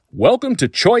Welcome to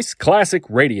Choice Classic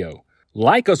Radio.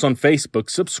 Like us on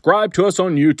Facebook, subscribe to us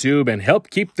on YouTube, and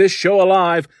help keep this show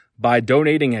alive by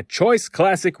donating at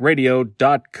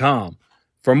choiceclassicradio.com.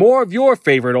 For more of your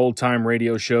favorite old-time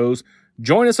radio shows,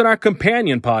 join us on our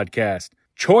companion podcast,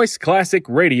 Choice Classic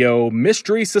Radio,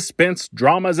 Mystery, Suspense,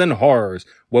 Dramas, and Horrors,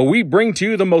 where we bring to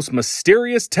you the most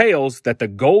mysterious tales that the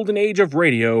golden age of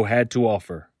radio had to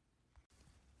offer.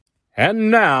 And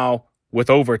now, with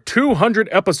over 200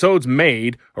 episodes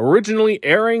made, originally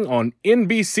airing on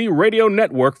NBC Radio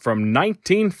Network from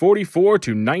 1944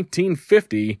 to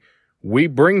 1950, we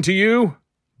bring to you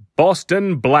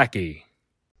Boston Blackie.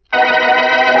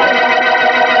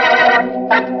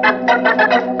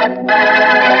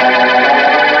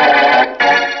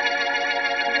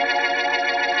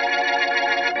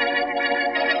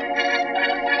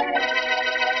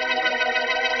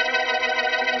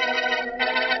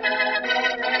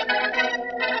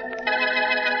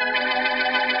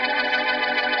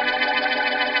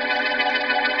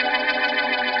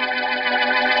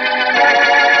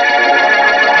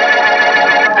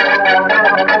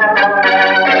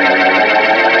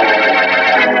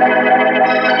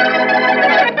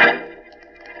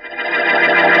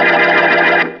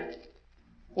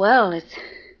 Well, it's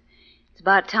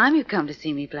about time you come to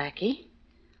see me, Blackie.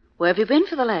 Where have you been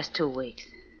for the last 2 weeks?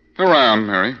 Around,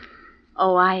 Mary.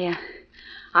 Oh, I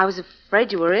was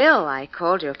afraid you were ill. I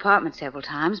called your apartment several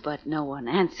times, but no one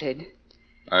answered.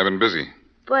 I've been busy.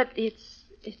 But it's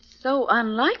so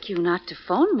unlike you not to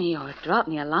phone me or drop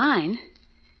me a line.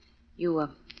 You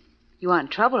aren't in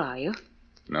trouble, are you?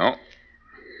 No.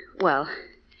 Well,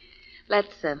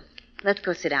 let's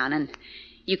go sit down and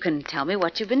you can tell me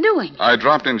what you've been doing. I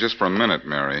dropped in just for a minute,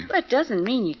 Mary. That doesn't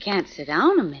mean you can't sit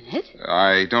down a minute.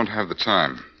 I don't have the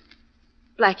time.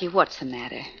 Blackie, what's the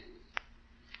matter?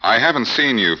 I haven't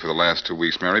seen you for the last 2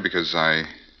 weeks, Mary, because I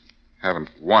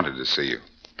haven't wanted to see you.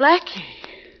 Blackie.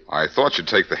 I thought you'd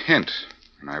take the hint,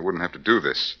 and I wouldn't have to do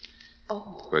this.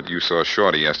 Oh. But you saw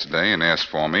Shorty yesterday and asked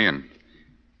for me, and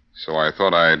so I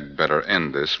thought I'd better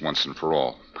end this once and for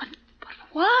all. But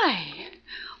why?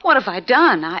 What have I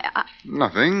done?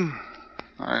 Nothing.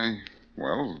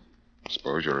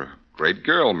 Suppose you're a great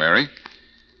girl, Mary.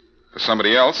 For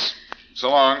somebody else.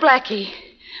 So long. Blackie,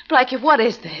 what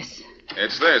is this?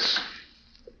 It's this.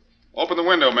 Open the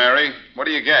window, Mary. What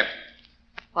do you get?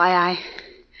 Why,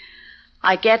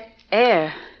 I get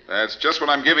air. That's just what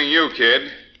I'm giving you,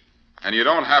 kid. And you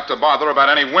don't have to bother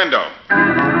about any window.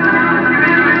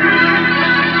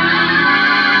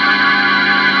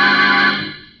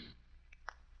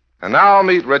 And now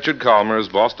meet Richard Calmer's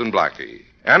Boston Blackie.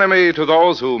 Enemy to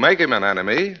those who make him an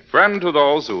enemy, friend to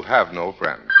those who have no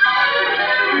friend.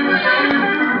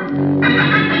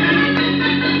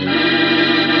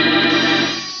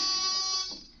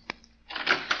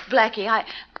 Blackie,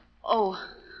 Oh,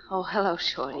 hello,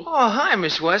 Shorty. Oh, hi,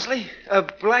 Miss Wesley.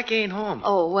 Blackie ain't home.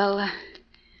 Oh, well,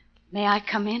 may I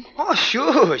come in? Oh,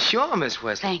 sure, Miss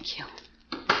Wesley. Thank you.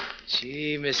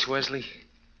 Gee, Miss Wesley,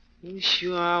 you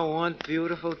sure are one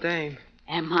beautiful dame.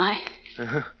 Am I?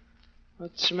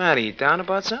 What's the matter? You down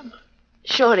about something?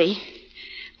 Shorty,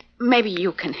 maybe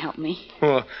you can help me.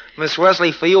 Oh, Miss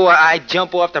Wesley, for you, I'd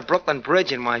jump off the Brooklyn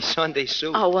Bridge in my Sunday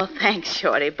suit. Oh, well, thanks,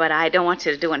 Shorty, but I don't want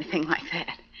you to do anything like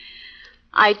that.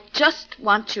 I just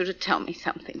want you to tell me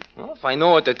something. Well, if I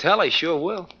know what to tell, I sure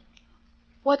will.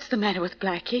 What's the matter with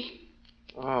Blackie?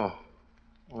 Oh,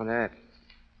 that.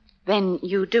 Then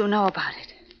you do know about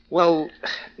it. Well,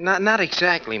 not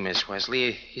exactly, Miss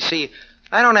Wesley. You see,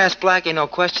 I don't ask Blackie no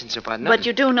questions about nothing. But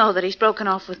you do know that he's broken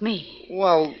off with me.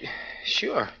 Well,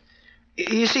 sure.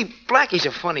 You see, Blackie's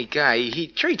a funny guy. He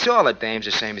treats all the dames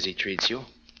the same as he treats you.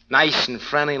 Nice and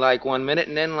friendly like 1 minute,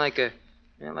 and then like an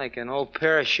old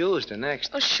pair of shoes the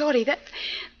next. Oh, Shorty,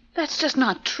 that's just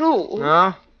not true.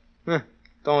 No?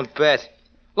 Don't bet.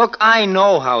 Look, I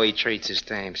know how he treats his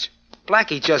dames.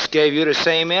 Blackie just gave you the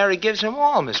same air he gives them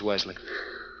all, Miss Wesley.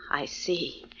 I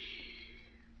see.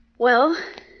 Well,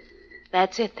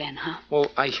 that's it then, huh? Well,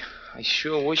 I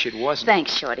sure wish it wasn't.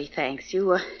 Thanks, Shorty, thanks.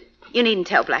 You needn't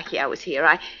tell Blackie I was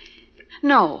here.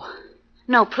 No,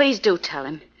 please do tell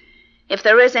him. If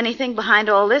there is anything behind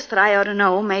all this that I ought to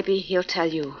know, maybe he'll tell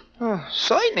you. Oh,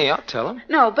 certainly, I'll tell him.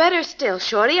 No, better still,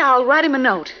 Shorty. I'll write him a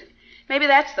note. Maybe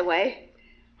that's the way.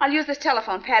 I'll use this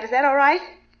telephone pad. Is that all right?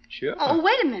 Sure. Oh,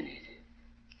 wait a minute.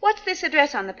 What's this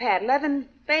address on the pad? 11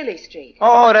 Bailey Street.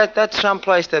 Oh, that's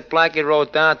someplace that Blackie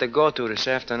wrote down to go to this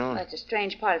afternoon. That's a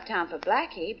strange part of town for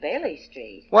Blackie, Bailey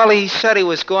Street. Well, he said he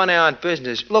was going there on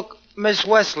business. Look, Miss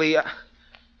Wesley,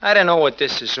 I don't know what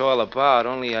this is all about,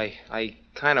 only I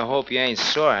kind of hope you ain't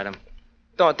sore at him.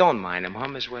 Don't mind him, huh,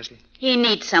 Miss Wesley? He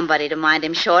needs somebody to mind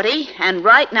him, Shorty. And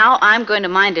right now, I'm going to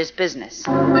mind his business.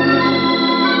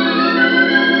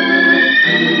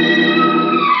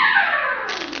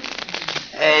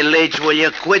 Hey, Leach, will you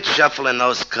quit shuffling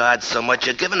those cards so much?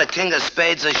 You're giving the king of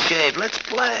spades a shave. Let's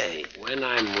play. When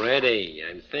I'm ready,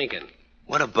 I'm thinking.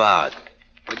 What about?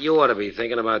 What you ought to be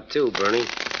thinking about, too, Bernie.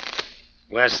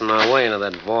 Blasting our way into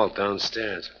that vault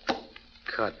downstairs.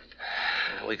 Cut.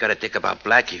 We gotta think about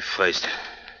Blackie first.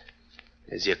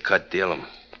 Here's your cut, deal him.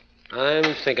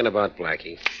 I'm thinking about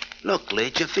Blackie. Look,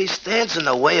 Leach, if he stands in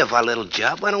the way of our little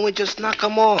job, why don't we just knock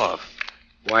him off?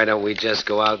 Why don't we just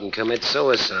go out and commit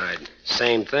suicide?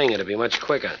 Same thing, it'd be much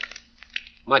quicker.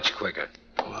 Much quicker.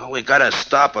 Well, we gotta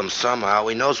stop him somehow.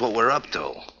 He knows what we're up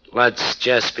to. Let's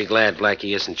just be glad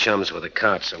Blackie isn't chums with the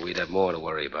cops, so we'd have more to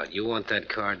worry about. You want that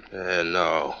card?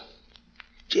 No.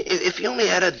 Gee, if he only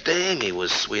had a dame he was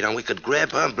sweet on, we could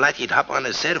grab her and Blackie'd hop on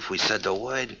his head if we said the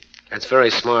word. That's very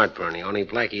smart, Bernie. Only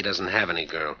Blackie doesn't have any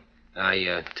girl.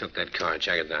 I took that card,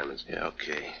 Jack of Diamonds. Yeah,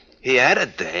 okay. He had a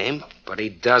dame. But he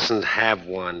doesn't have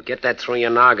one. Get that through your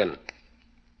noggin.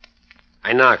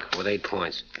 I knock with 8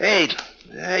 points. 8?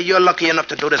 You're lucky enough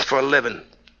to do this for a living.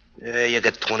 Yeah, you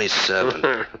get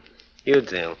 27. You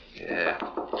do. Yeah.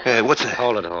 Hey, what's that?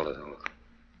 Hold it.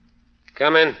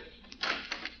 Come in.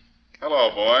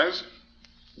 Hello, boys.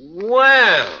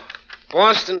 Well,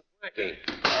 Boston Blackie.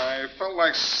 I felt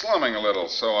like slumming a little,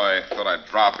 so I thought I'd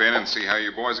drop in and see how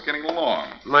you boys are getting along.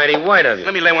 Mighty white of you.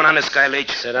 Let me lay one on this guy,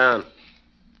 Leach. Sit down.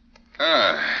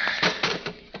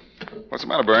 What's the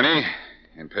matter, Bernie?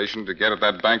 Impatient to get at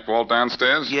that bank vault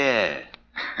downstairs? Yeah.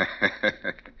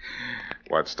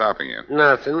 What's stopping you?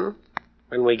 Nothing.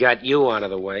 When we got you out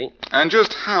of the way. And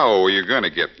just how are you going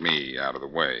to get me out of the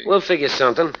way? We'll figure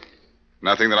something.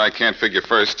 Nothing that I can't figure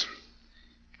first.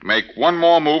 Make one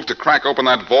more move to crack open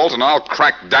that vault, and I'll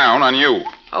crack down on you.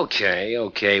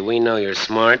 Okay. We know you're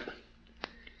smart.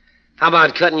 How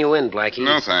about cutting you in, Blackie?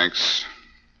 No, thanks.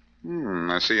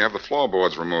 I see you have the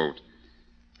floorboards removed.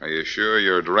 Are you sure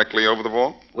you're directly over the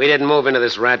vault? We didn't move into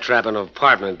this rat trap in an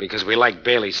apartment because we like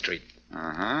Bailey Street.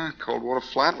 Cold water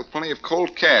flat with plenty of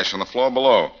cold cash on the floor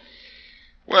below.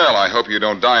 Well, I hope you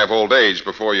don't die of old age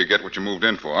before you get what you moved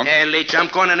in for. Hey, Leach, I'm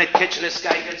going in the kitchen. This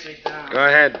guy gets me down. Go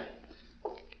ahead.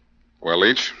 Well,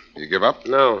 Leach, you give up?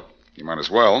 No. You might as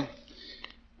well.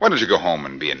 Why don't you go home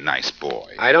and be a nice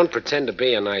boy? I don't pretend to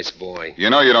be a nice boy. You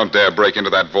know you don't dare break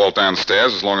into that vault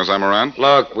downstairs as long as I'm around?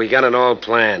 Look, we got it all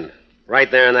planned. Right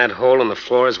there in that hole in the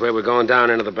floor is where we're going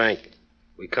down into the bank.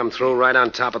 We come through right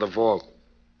on top of the vault.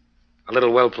 A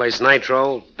little well-placed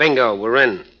nitro. Bingo, we're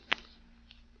in.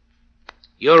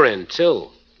 You're in, too,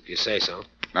 if you say so.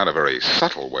 Not a very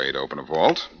subtle way to open a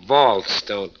vault. Vaults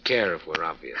don't care if we're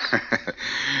obvious.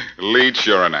 Leach,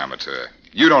 you're an amateur.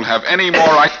 You don't have any more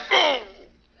right...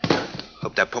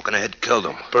 Hope that poke in the head killed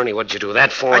him. Bernie, what'd you do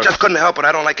that for? I just couldn't help it.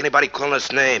 I don't like anybody calling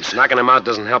us names. Knocking him out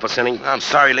doesn't help us any. I'm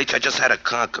sorry, Leach. I just had a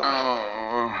conk him.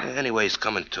 Oh. Anyway, he's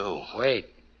coming, too. Wait.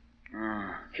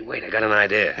 Hey, wait, I got an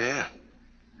idea. Yeah?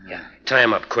 Yeah, tie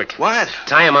him up, quick. What?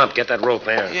 Tie him up, get that rope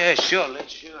there. Yeah, sure, Leach,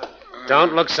 sure.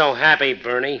 Don't look so happy,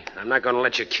 Bernie. I'm not going to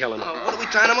let you kill him. What are we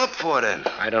tying him up for, then?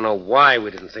 I don't know why we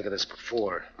didn't think of this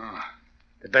before.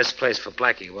 The best place for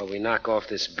Blackie while we knock off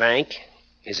this bank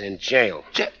is in jail.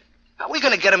 How are we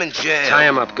going to get him in jail? Tie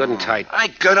him up good and tight. I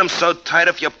got him so tight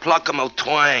if you pluck him, he'll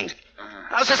twang.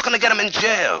 How's this going to get him in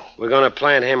jail? We're going to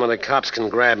plant him where the cops can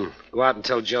grab him. Go out and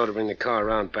tell Joe to bring the car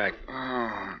around back.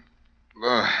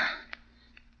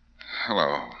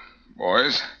 Hello,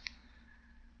 boys.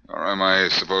 Or am I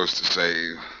supposed to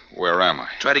say, where am I?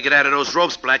 Try to get out of those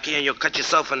ropes, Blackie, and you'll cut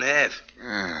yourself in half.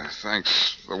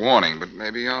 Thanks for the warning, but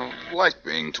maybe I'll like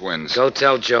being twins. Go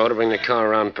tell Joe to bring the car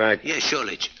around back. Yeah, sure,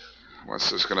 Leach.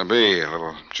 What's this going to be, a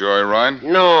little joyride?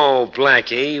 No,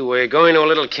 Blackie. We're going to a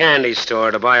little candy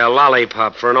store to buy a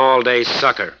lollipop for an all-day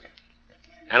sucker.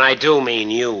 And I do mean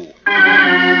you.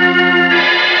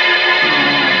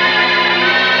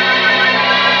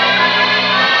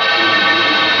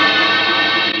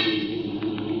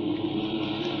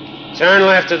 Turn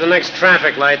left at the next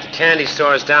traffic light. The candy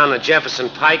store is down the Jefferson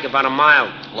Pike, about a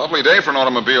mile. Lovely day for an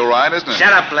automobile ride, isn't it?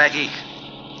 Shut up, Blackie.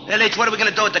 Hey, Leach, what are we going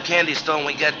to do at the candy store when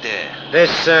we get there?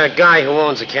 This guy who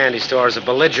owns the candy store is a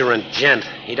belligerent gent.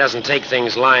 He doesn't take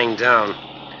things lying down.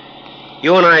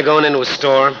 You and I are going into a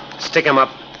store, stick him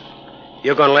up.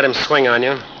 You're going to let him swing on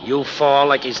you. You fall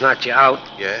like he's knocked you out.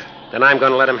 Yeah? Then I'm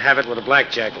going to let him have it with a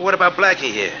blackjack. What about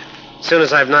Blackie here? As soon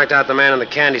as I've knocked out the man in the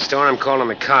candy store, I'm calling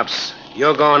the cops.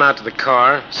 You're going out to the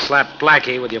car, slap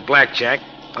Blackie with your blackjack,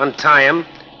 untie him,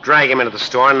 drag him into the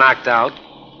store, knocked out.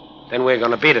 Then we're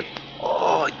going to beat it.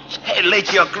 Oh, Hey,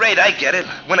 Leach, you're great. I get it.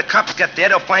 When the cops get there,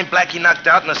 they'll find Blackie knocked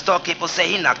out, and the storekeeper will say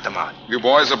he knocked him out. You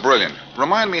boys are brilliant.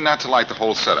 Remind me not to light the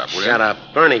whole setup, will you? Shut up.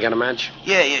 Bernie, got a match?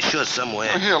 Yeah, sure, somewhere.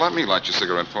 Oh, here, let me light your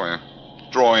cigarette for you.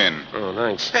 Draw in. Oh,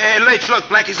 thanks. Hey, Leach, look,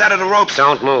 Blackie's out of the ropes.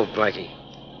 Don't move, Blackie.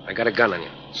 I got a gun on you.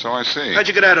 So I see. How'd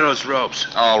you get out of those ropes?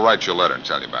 I'll write you a letter and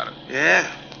tell you about it. Yeah?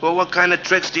 Well, what kind of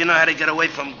tricks do you know how to get away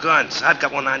from guns? I've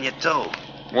got one on you, too.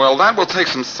 Well, that will take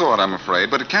some thought, I'm afraid,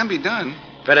 but it can be done.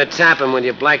 Better tap him with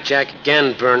your blackjack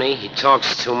again, Bernie. He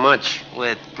talks too much.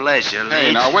 With pleasure, Leach.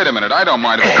 Hey, now, wait a minute. I don't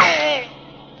mind. Hey,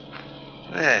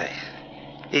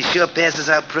 he sure passes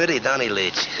out pretty, don't he,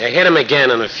 Leach? Yeah, hit him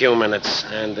again in a few minutes,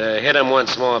 and hit him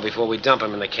once more before we dump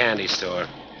him in the candy store.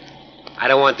 I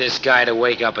don't want this guy to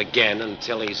wake up again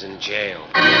until he's in jail.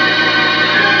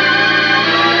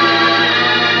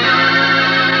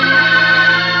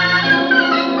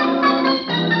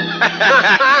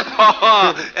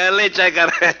 Leach, I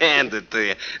gotta hand it to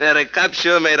you. Now, the cop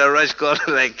sure made a rush call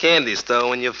to that candy store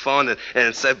when you phoned it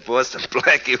and said Boston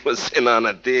Blackie was in on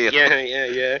a deal.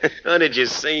 Yeah. Oh, did you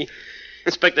see?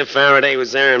 Inspector Faraday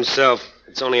was there himself.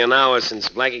 It's only an hour since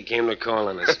Blackie came to call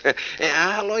on us. Hey,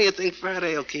 how long you think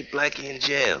Faraday will keep Blackie in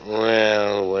jail?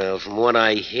 Well, from what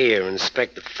I hear,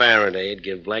 Inspector Faraday'd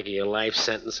give Blackie a life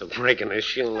sentence for breaking a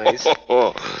shoelace.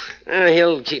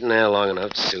 He'll keep him there long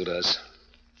enough to suit us.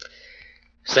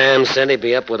 Sam said he'd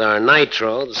be up with our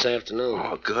nitro this afternoon.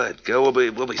 Oh, good.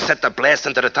 We'll be set to blast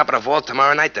into the top of the vault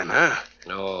tomorrow night then, huh?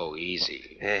 Oh,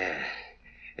 easy. Yeah.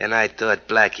 And I thought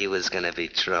Blackie was gonna be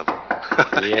trouble.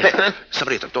 Yeah?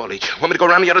 Somebody at the door, Leach. Want me to go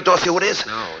around the other door, see who it is?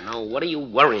 No. What are you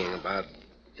worrying about?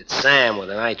 It's Sam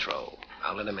with a nitro.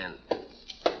 I'll let him in.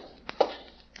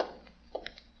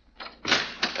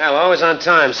 Well, always on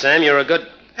time, Sam. You're a good...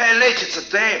 Hey, Leach, it's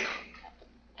a dame.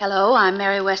 Hello, I'm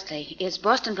Mary Wesley. Is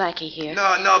Boston Blackie here?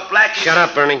 No, Blackie. Shut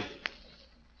up, Bernie.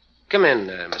 Come in,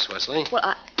 Miss Wesley.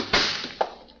 Well,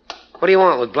 What do you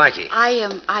want with Blackie?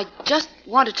 I just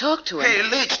want to talk to him. Hey,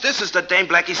 Leach, this is the dame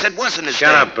Blackie said wasn't his Shut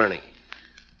dame. up, Bernie.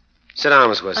 Sit down,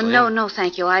 Miss Wesley. No,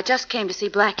 thank you. I just came to see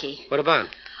Blackie. What about?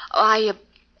 Why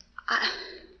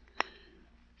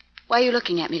are you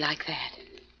looking at me like that?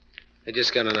 I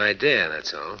just got an idea,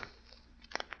 that's all.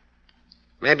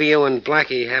 Maybe you and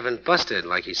Blackie haven't busted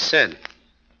like he said.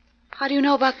 How do you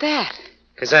know about that?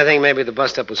 Because I think maybe the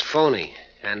bust-up was phony,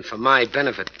 and for my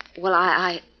benefit. Well,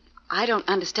 I don't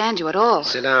understand you at all.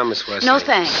 Sit down, Miss Wesley. No,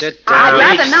 thanks. Sit down. I'd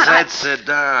rather not. Leach said sit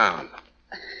down.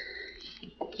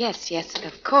 Yes,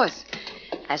 of course.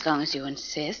 As long as you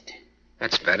insist.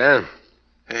 That's better.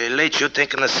 Hey, Leach, you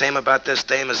thinking the same about this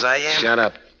dame as I am? Shut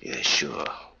up. Yeah, sure.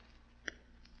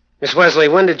 Miss Wesley,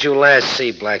 when did you last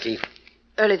see Blackie?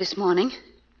 Early this morning,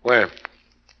 Where?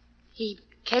 he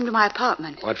came to my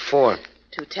apartment What for?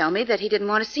 to tell me that he didn't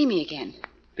want to see me again.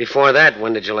 Before that,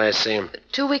 when did you last see him?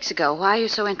 2 weeks ago. Why are you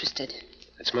so interested?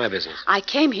 That's my business. I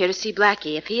came here to see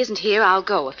Blackie. If he isn't here, I'll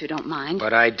go, if you don't mind.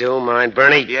 But I do mind.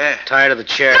 Bernie? Yeah? Tired of the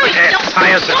chair. No, you don't.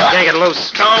 Tie us and yank it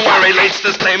loose. Don't worry, Leach,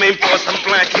 this dame ain't Boston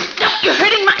Blackie. No, you're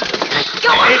hurting my... Go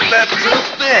on. Ain't that too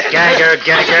thick? Gagger.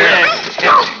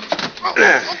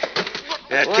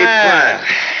 Yeah, keep quiet.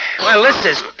 Well, this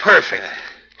is perfect.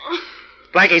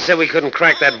 Blackie said we couldn't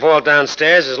crack that vault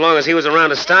downstairs as long as he was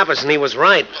around to stop us, and he was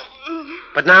right.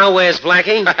 But now, where's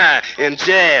Blackie? In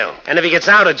jail. And if he gets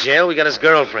out of jail, we got his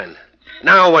girlfriend.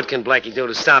 Now what can Blackie do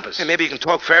to stop us? Hey, maybe you can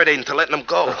talk Faraday into letting him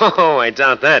go. Oh, I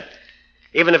doubt that.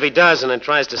 Even if he does and then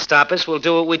tries to stop us, we'll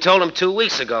do what we told him 2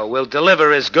 weeks ago. We'll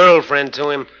deliver his girlfriend to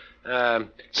him,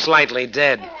 slightly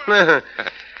dead.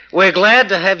 We're glad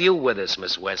to have you with us,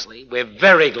 Miss Wesley. We're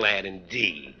very glad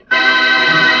indeed.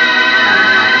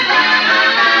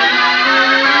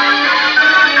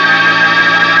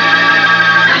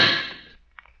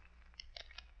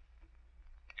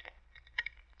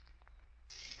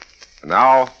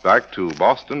 Now, back to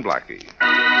Boston Blackie.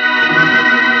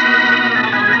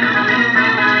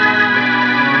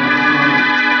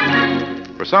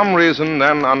 For some reason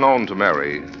then unknown to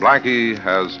Mary, Blackie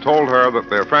has told her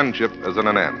that their friendship is at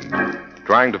an end.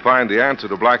 Trying to find the answer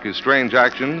to Blackie's strange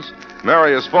actions,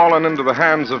 Mary has fallen into the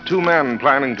hands of two men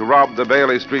planning to rob the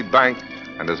Bailey Street Bank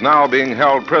and is now being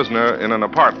held prisoner in an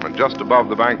apartment just above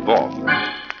the bank vault.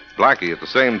 Blackie, at the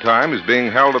same time, is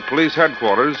being held at police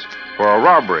headquarters for a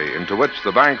robbery into which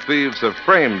the bank thieves have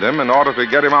framed him in order to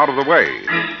get him out of the way.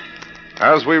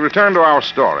 As we return to our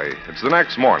story, it's the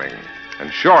next morning,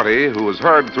 and Shorty, who has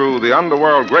heard through the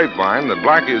underworld grapevine that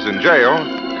Blackie is in jail,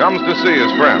 comes to see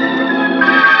his friend.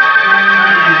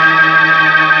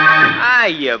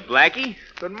 Hiya, Blackie.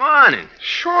 Good morning.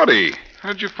 Shorty,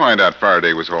 how did you find out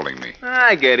Faraday was holding me?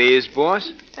 I get ears,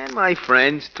 boss. And my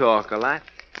friends talk a lot.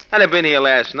 I'd have been here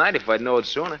last night if I'd known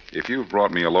sooner. If you've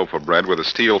brought me a loaf of bread with a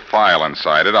steel file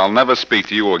inside it, I'll never speak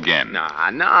to you again. No,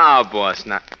 boss,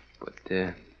 not. But,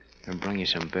 I'll bring you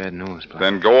some bad news, Blackie.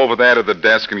 Then go over there to the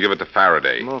desk and give it to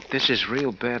Faraday. Look, this is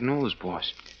real bad news,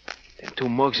 boss. Them 2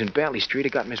 mugs in Bailey Street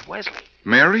have got Miss Wesley.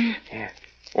 Mary? Yeah.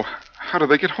 Well, how did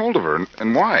they get hold of her,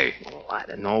 and why? Oh, I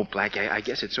don't know, Blackie. I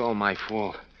guess it's all my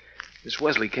fault. Miss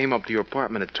Wesley came up to your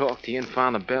apartment to talk to you and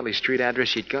found the Bailey Street address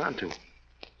she'd gone to.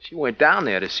 She went down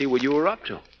there to see what you were up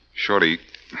to. Shorty,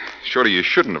 you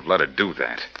shouldn't have let her do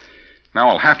that. Now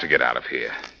I'll have to get out of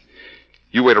here.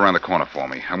 You wait around the corner for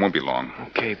me. I won't be long.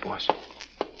 Okay, boss.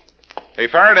 Hey,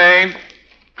 Faraday.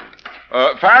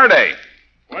 Faraday.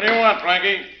 What do you want,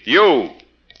 Blackie? You.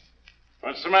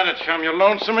 What's the matter, chum? You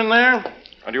lonesome in there?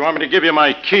 Or do you want me to give you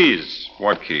my keys?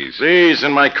 What keys? These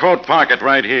in my coat pocket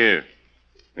right here.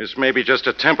 This may be just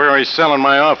a temporary cell in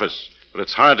my office, but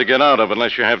it's hard to get out of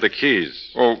unless you have the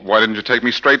keys. Well, why didn't you take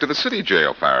me straight to the city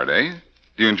jail, Faraday?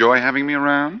 Do you enjoy having me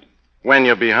around? When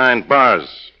you're behind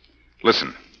bars.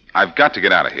 Listen, I've got to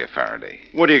get out of here, Faraday.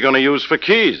 What are you going to use for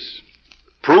keys?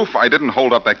 Proof I didn't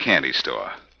hold up that candy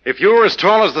store. If you were as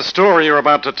tall as the story you're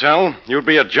about to tell, you'd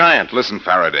be a giant. Listen,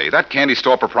 Faraday, that candy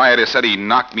store proprietor said he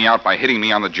knocked me out by hitting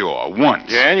me on the jaw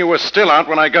once. Yeah, and you were still out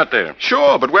when I got there.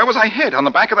 Sure, but where was I hit? On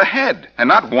the back of the head. And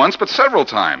not once, but several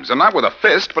times. And not with a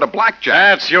fist, but a blackjack.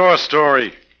 That's your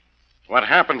story. What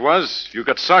happened was you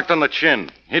got socked on the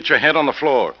chin, hit your head on the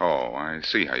floor. Oh, I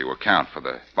see how you account for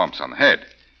the bumps on the head.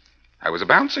 I was a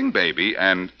bouncing baby,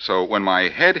 and so when my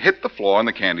head hit the floor in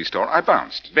the candy store, I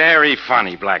bounced. Very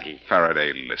funny, Blackie.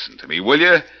 Faraday, listen to me, will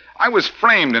you? I was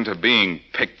framed into being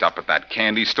picked up at that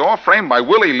candy store, framed by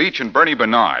Willie Leach and Bernie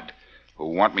Bernard, who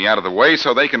want me out of the way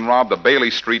so they can rob the Bailey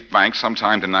Street Bank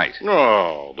sometime tonight.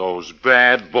 Oh, those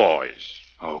bad boys.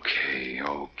 Okay.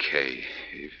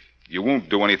 If you won't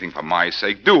do anything for my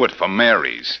sake, do it for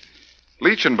Mary's.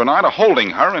 Leach and Bernard are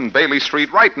holding her in Bailey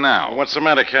Street right now. What's the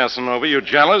matter, Casanova? You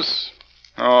jealous?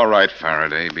 All right,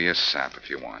 Faraday, be a sap if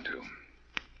you want to.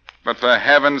 But for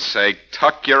heaven's sake,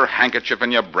 tuck your handkerchief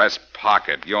in your breast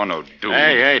pocket. You're no doom.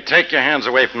 Hey, take your hands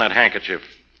away from that handkerchief.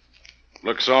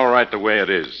 Looks all right the way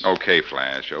it is. Okay,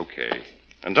 Flash, okay.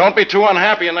 And don't be too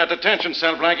unhappy in that detention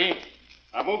cell, Blackie.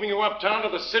 I'm moving you uptown to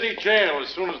the city jail as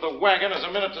soon as the wagon has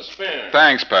a minute to spare.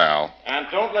 Thanks, pal. And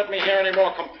don't let me hear any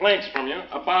more complaints from you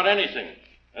about anything,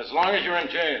 as long as you're in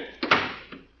jail.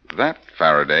 That,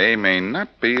 Faraday, may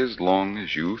not be as long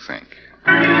as you think.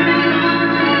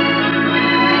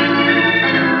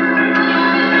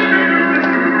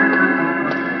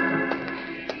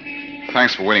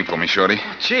 Thanks for waiting for me, Shorty.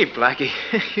 Gee, Blackie,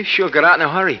 you sure got out in a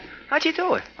hurry. How'd you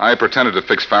do it? I pretended to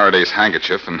fix Faraday's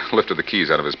handkerchief and lifted the keys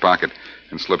out of his pocket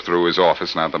and slipped through his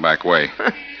office and out the back way.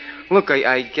 Look,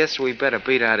 I guess we better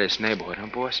beat out of this neighborhood, huh,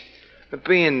 boss?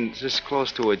 Being this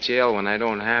close to a jail when I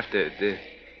don't have to,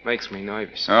 makes me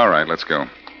nervous. All right, let's go.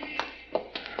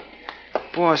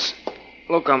 Boss,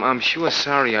 look, I'm sure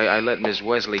sorry I let Miss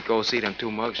Wesley go see them 2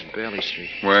 mugs in Bailey Street.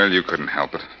 Well, you couldn't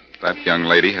help it. That young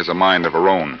lady has a mind of her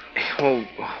own. Well,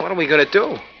 what are we going to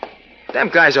do? Them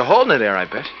guys are holding her there, I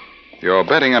bet. You're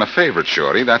betting on a favorite,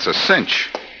 Shorty. That's a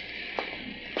cinch.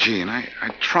 Gee, and I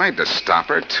tried to stop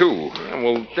her, too. Yeah,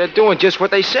 well, they're doing just what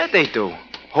they said they'd do.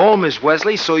 Hold Miss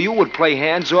Wesley so you would play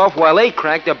hands off while they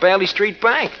cracked the Bailey Street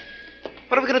Bank.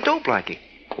 What are we going to do, Blackie?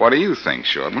 What do you think,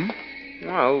 Shortman?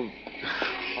 Well,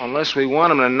 unless we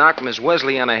want them to knock Miss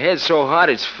Wesley on the head so hard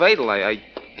it's fatal, I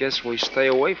guess we stay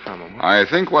away from them. Huh? I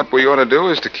think what we ought to do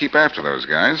is to keep after those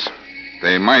guys.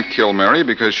 They might kill Mary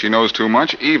because she knows too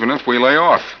much, even if we lay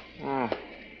off. Oh.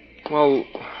 Well,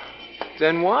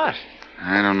 then what?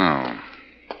 I don't know.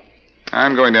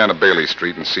 I'm going down to Bailey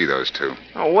Street and see those 2.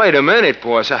 Oh, wait a minute,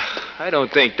 boss. I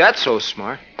don't think that's so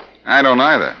smart. I don't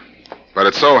either. But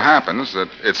it so happens that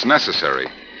it's necessary.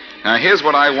 Now, here's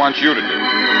what I want you to do.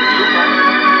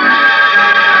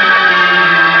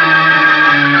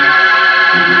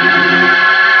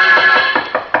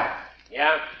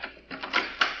 Yeah?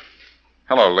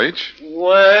 Hello, Leach.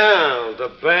 Well,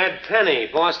 the bad penny,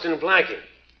 Boston Blackie.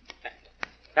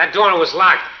 That door was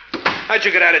locked. How'd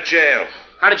you get out of jail?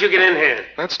 How did you get in here?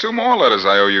 That's 2 more letters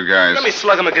I owe you guys. Let me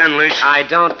slug him again, Leach. I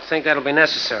don't think that'll be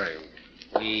necessary.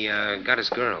 We got his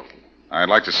girl. I'd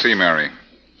like to see Mary.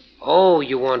 Oh,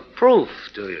 you want proof,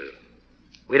 do you?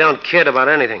 We don't kid about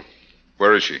anything.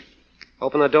 Where is she?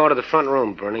 Open the door to the front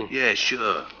room, Bernie. Yeah,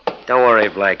 sure. Don't worry,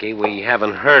 Blackie. We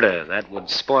haven't heard her. That would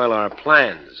spoil our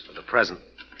plans for the present.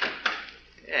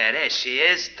 Yeah, there she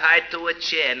is, tied to a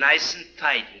chair, nice and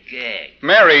tight and gagged.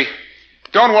 Mary,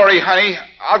 don't worry, honey.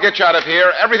 I'll get you out of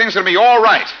here. Everything's going to be all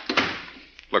right.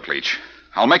 Look, Leach,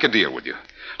 I'll make a deal with you.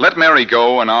 Let Mary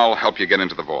go, and I'll help you get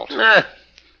into the vault.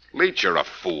 Leach, you're a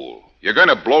fool. You're going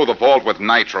to blow the vault with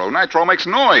nitro. Nitro makes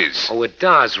noise. Oh, it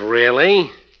does,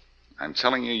 really? I'm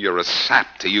telling you, you're a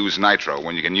sap to use nitro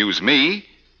when you can use me.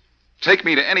 Take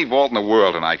me to any vault in the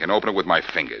world and I can open it with my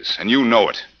fingers, and you know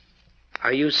it.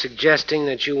 Are you suggesting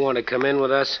that you want to come in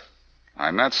with us?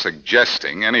 I'm not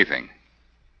suggesting anything.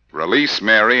 Release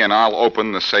Mary and I'll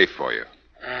open the safe for you.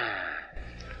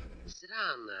 Sit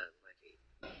down there,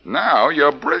 Blackie. Now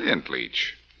you're brilliant,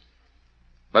 Leach.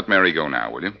 Let Mary go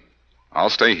now, will you? I'll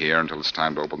stay here until it's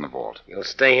time to open the vault. You'll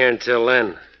stay here until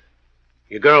then.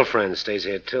 Your girlfriend stays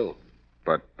here, too.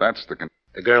 But that's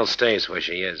The girl stays where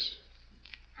she is.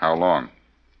 How long?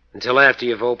 Until after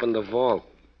you've opened the vault.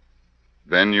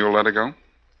 Then you'll let her go?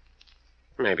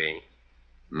 Maybe.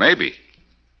 Maybe.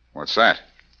 What's that?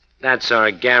 That's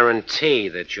our guarantee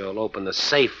that you'll open the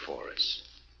safe for us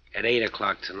at 8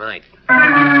 o'clock tonight.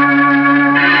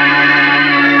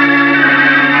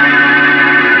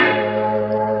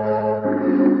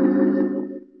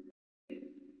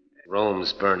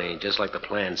 Room's burning, just like the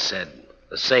plan said.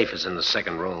 The safe is in the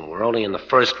second room. We're only in the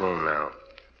first room now.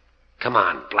 Come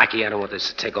on, Blackie, I don't want this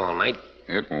to take all night.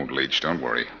 It won't, Leach. Don't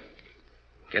worry.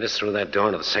 Get us through that door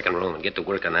into the second room and get to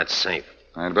work on that safe.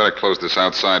 I'd better close this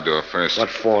outside door first. What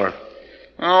for?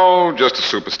 Oh, just a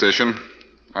superstition.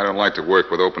 I don't like to work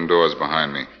with open doors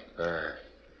behind me.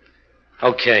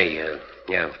 Okay,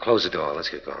 close the door. Let's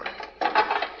get going.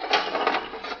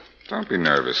 Don't be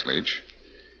nervous, Leach.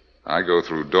 I go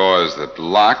through doors that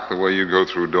lock the way you go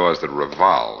through doors that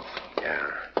revolve. Yeah.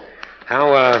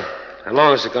 How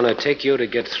long is it going to take you to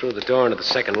get through the door into the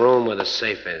second room where the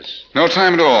safe is? No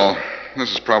time at all.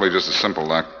 This is probably just a simple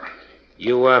lock.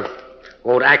 You,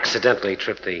 won't accidentally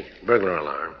trip the burglar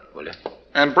alarm, will you?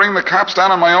 And bring the cops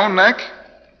down on my own neck?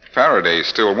 Faraday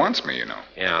still wants me, you know.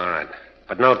 Yeah, all right.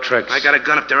 But no tricks. I got a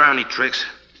gun if there are any tricks.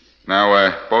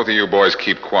 Now, both of you boys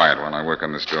keep quiet while I work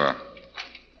on this door.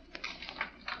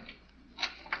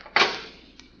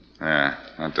 Yeah,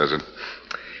 that does it.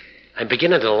 I'm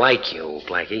beginning to like you,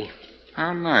 Blackie.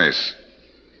 How nice.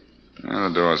 Now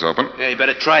the door's open. Yeah, you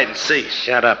better try it and see.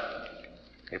 Shut up.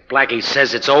 If Blackie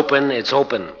says it's open, it's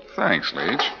open. Thanks,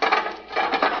 Leach.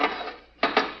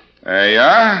 There you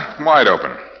are, wide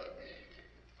open.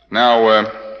 Now,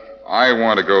 I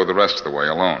want to go the rest of the way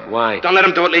alone. Why? Don't let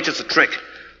him do it, Leach. It's a trick.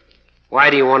 Why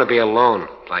do you want to be alone,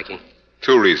 Blackie?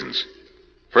 2 reasons.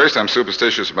 First, I'm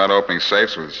superstitious about opening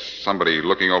safes with somebody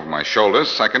looking over my shoulders.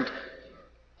 Second,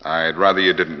 I'd rather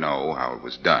you didn't know how it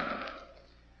was done.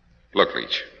 Look,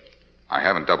 Leach, I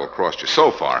haven't double-crossed you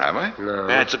so far, have I? No.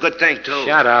 That's a good thing, too.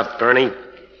 Shut up, Bernie.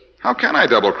 How can I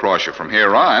double-cross you from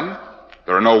here on?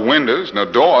 There are no windows, no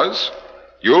doors.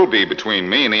 You'll be between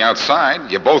me and the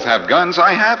outside. You both have guns.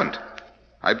 I haven't.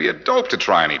 I'd be a dope to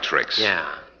try any tricks.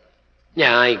 Yeah.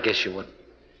 Yeah, I guess you would.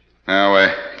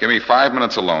 Now, give me 5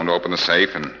 minutes alone to open the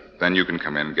safe, and then you can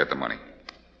come in and get the money.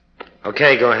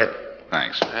 Okay, go ahead.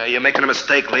 Thanks. You're making a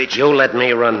mistake, Leach. You let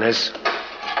me run this.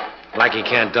 Blackie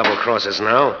can't double-cross us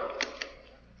now.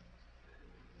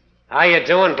 How you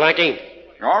doing, Blackie?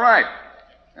 All right.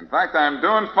 In fact, I'm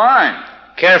doing fine.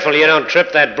 Careful you don't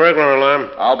trip that burglar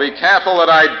alarm. I'll be careful that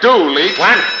I do, Leach.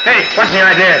 What? Hey, what's the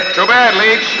idea? Too bad,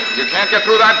 Leach. You can't get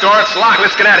through that door. It's locked.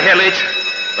 Let's get out of here, Leach.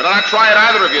 Better not try it,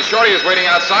 either of you. Shorty is waiting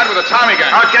outside with a Tommy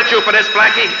gun. I'll get you for this,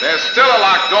 Blackie. There's still a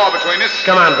locked door between us.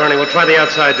 Come on, Bernie. We'll try the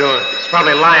outside door. It's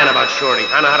probably lying about Shorty.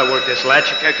 I know how to work this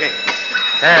latch. Okay.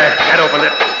 There, that opened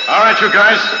it. All right, you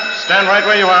guys. Stand right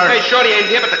where you are. Hey, Shorty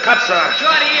ain't here, but the cops are.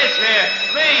 Shorty is here.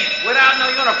 Me, without no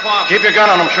uniform. Keep your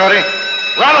gun on him, Shorty.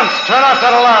 Rollins, turn off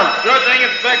that alarm. Sure thing,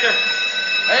 Inspector.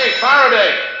 Hey,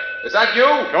 Faraday. Is that you?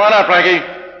 Come on out, Blackie.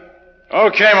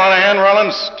 Okay, Monahan,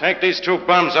 Rollins, take these 2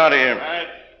 bums out of here. All right.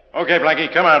 Okay,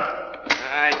 Blackie, come out.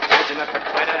 I told you not to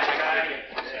fight it.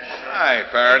 Hi,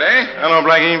 Faraday. Hello,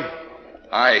 Blackie.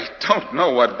 I don't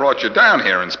know what brought you down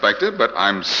here, Inspector, but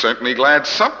I'm certainly glad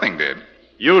something did.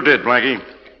 You did, Blackie.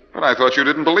 But I thought you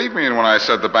didn't believe me when I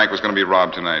said the bank was going to be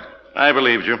robbed tonight. I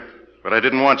believed you, but I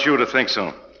didn't want you to think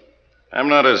so. I'm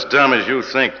not as dumb as you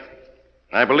think.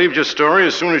 I believed your story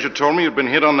as soon as you told me you'd been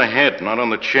hit on the head, not on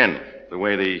the chin, the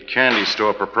way the candy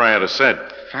store proprietor said.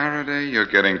 Faraday, you're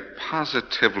getting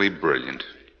positively brilliant.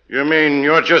 You mean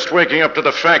you're just waking up to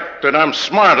the fact that I'm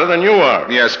smarter than you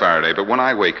are? Yes, Faraday, but when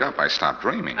I wake up, I stop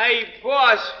dreaming. Hey,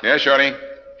 boss, Yeah, Shorty?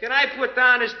 can I put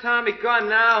down this Tommy gun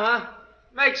now, huh?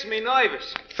 Makes me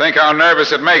nervous. Think how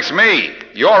nervous it makes me.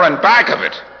 You're in back of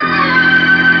it.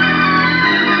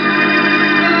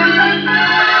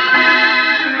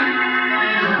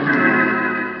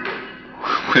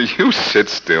 Will you sit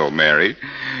still, Mary?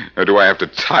 Or do I have to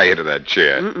tie you to that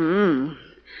chair?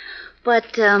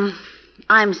 But,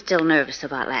 I'm still nervous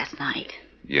about last night.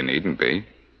 You needn't be.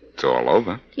 It's all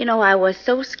over. You know, I was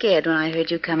so scared when I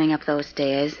heard you coming up those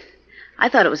stairs. I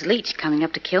thought it was Leach coming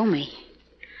up to kill me.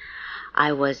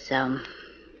 I was,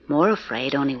 more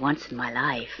afraid only once in my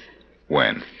life.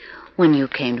 When? When you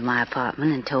came to my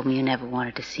apartment and told me you never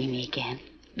wanted to see me again.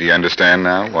 Do you understand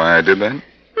now why I did that?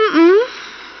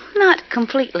 Not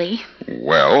completely.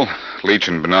 Well, Leach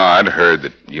and Bernard heard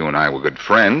that you and I were good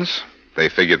friends. They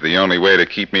figured the only way to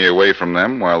keep me away from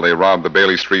them while they robbed the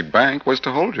Bailey Street Bank was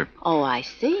to hold you. Oh, I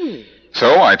see.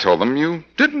 So I told them you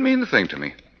didn't mean a thing to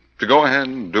me. To go ahead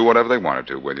and do whatever they wanted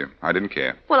to with you. I didn't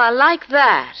care. Well, I like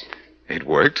that. It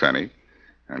worked, honey.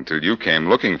 Until you came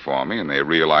looking for me and they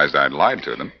realized I'd lied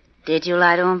to them. Did you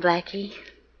lie to them, Blackie?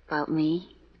 About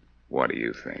me? What do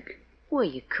you think? Well,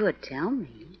 you could tell me.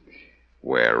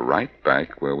 We're right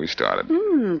back where we started.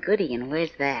 Goody, and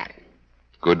where's that?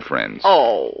 Good friends.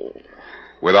 Oh.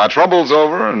 With our troubles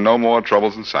over and no more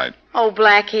troubles in sight. Oh,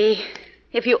 Blackie,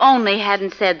 if you only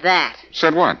hadn't said that.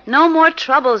 Said what? No more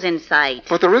troubles in sight.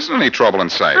 But there isn't any trouble in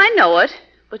sight. I know it,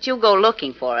 but you go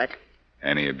looking for it.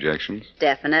 Any objections?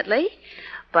 Definitely.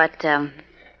 But,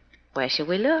 where shall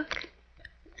we look?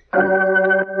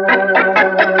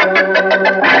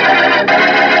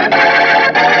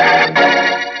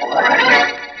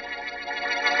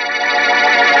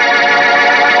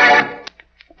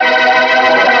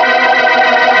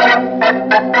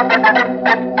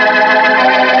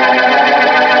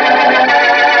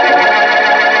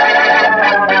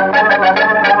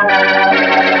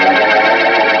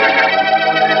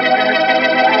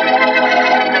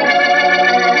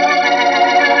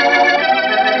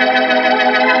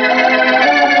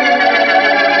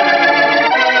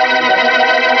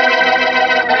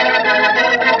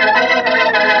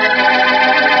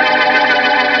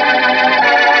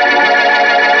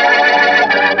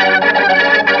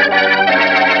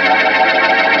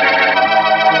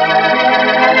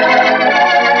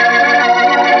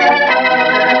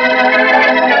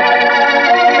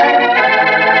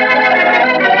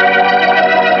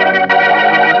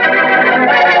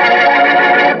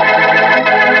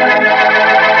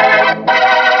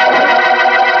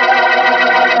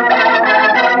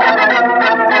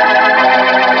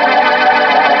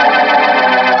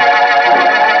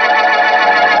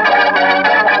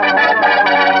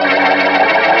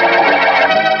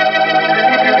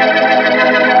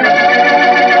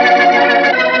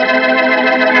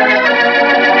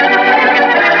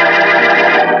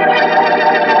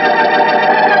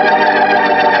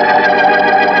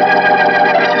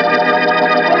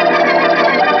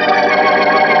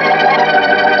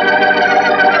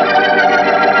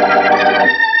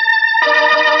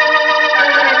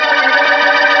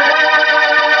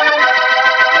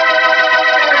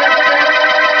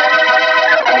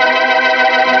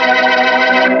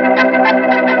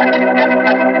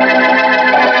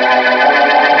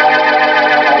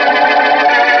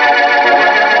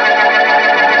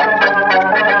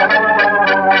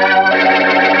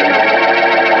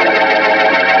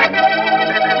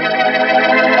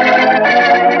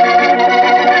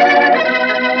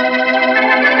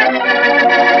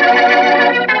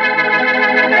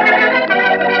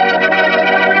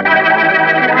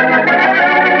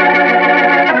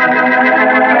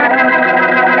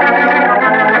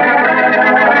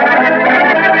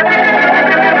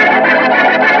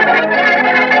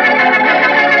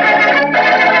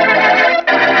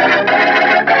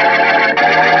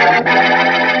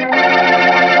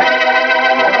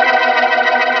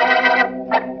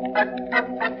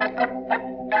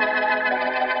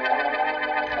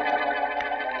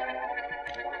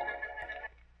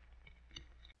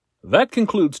 That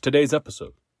concludes today's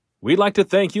episode. We'd like to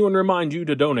thank you and remind you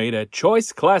to donate at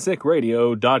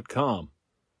choiceclassicradio.com.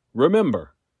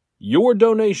 Remember, your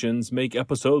donations make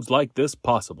episodes like this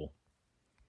possible.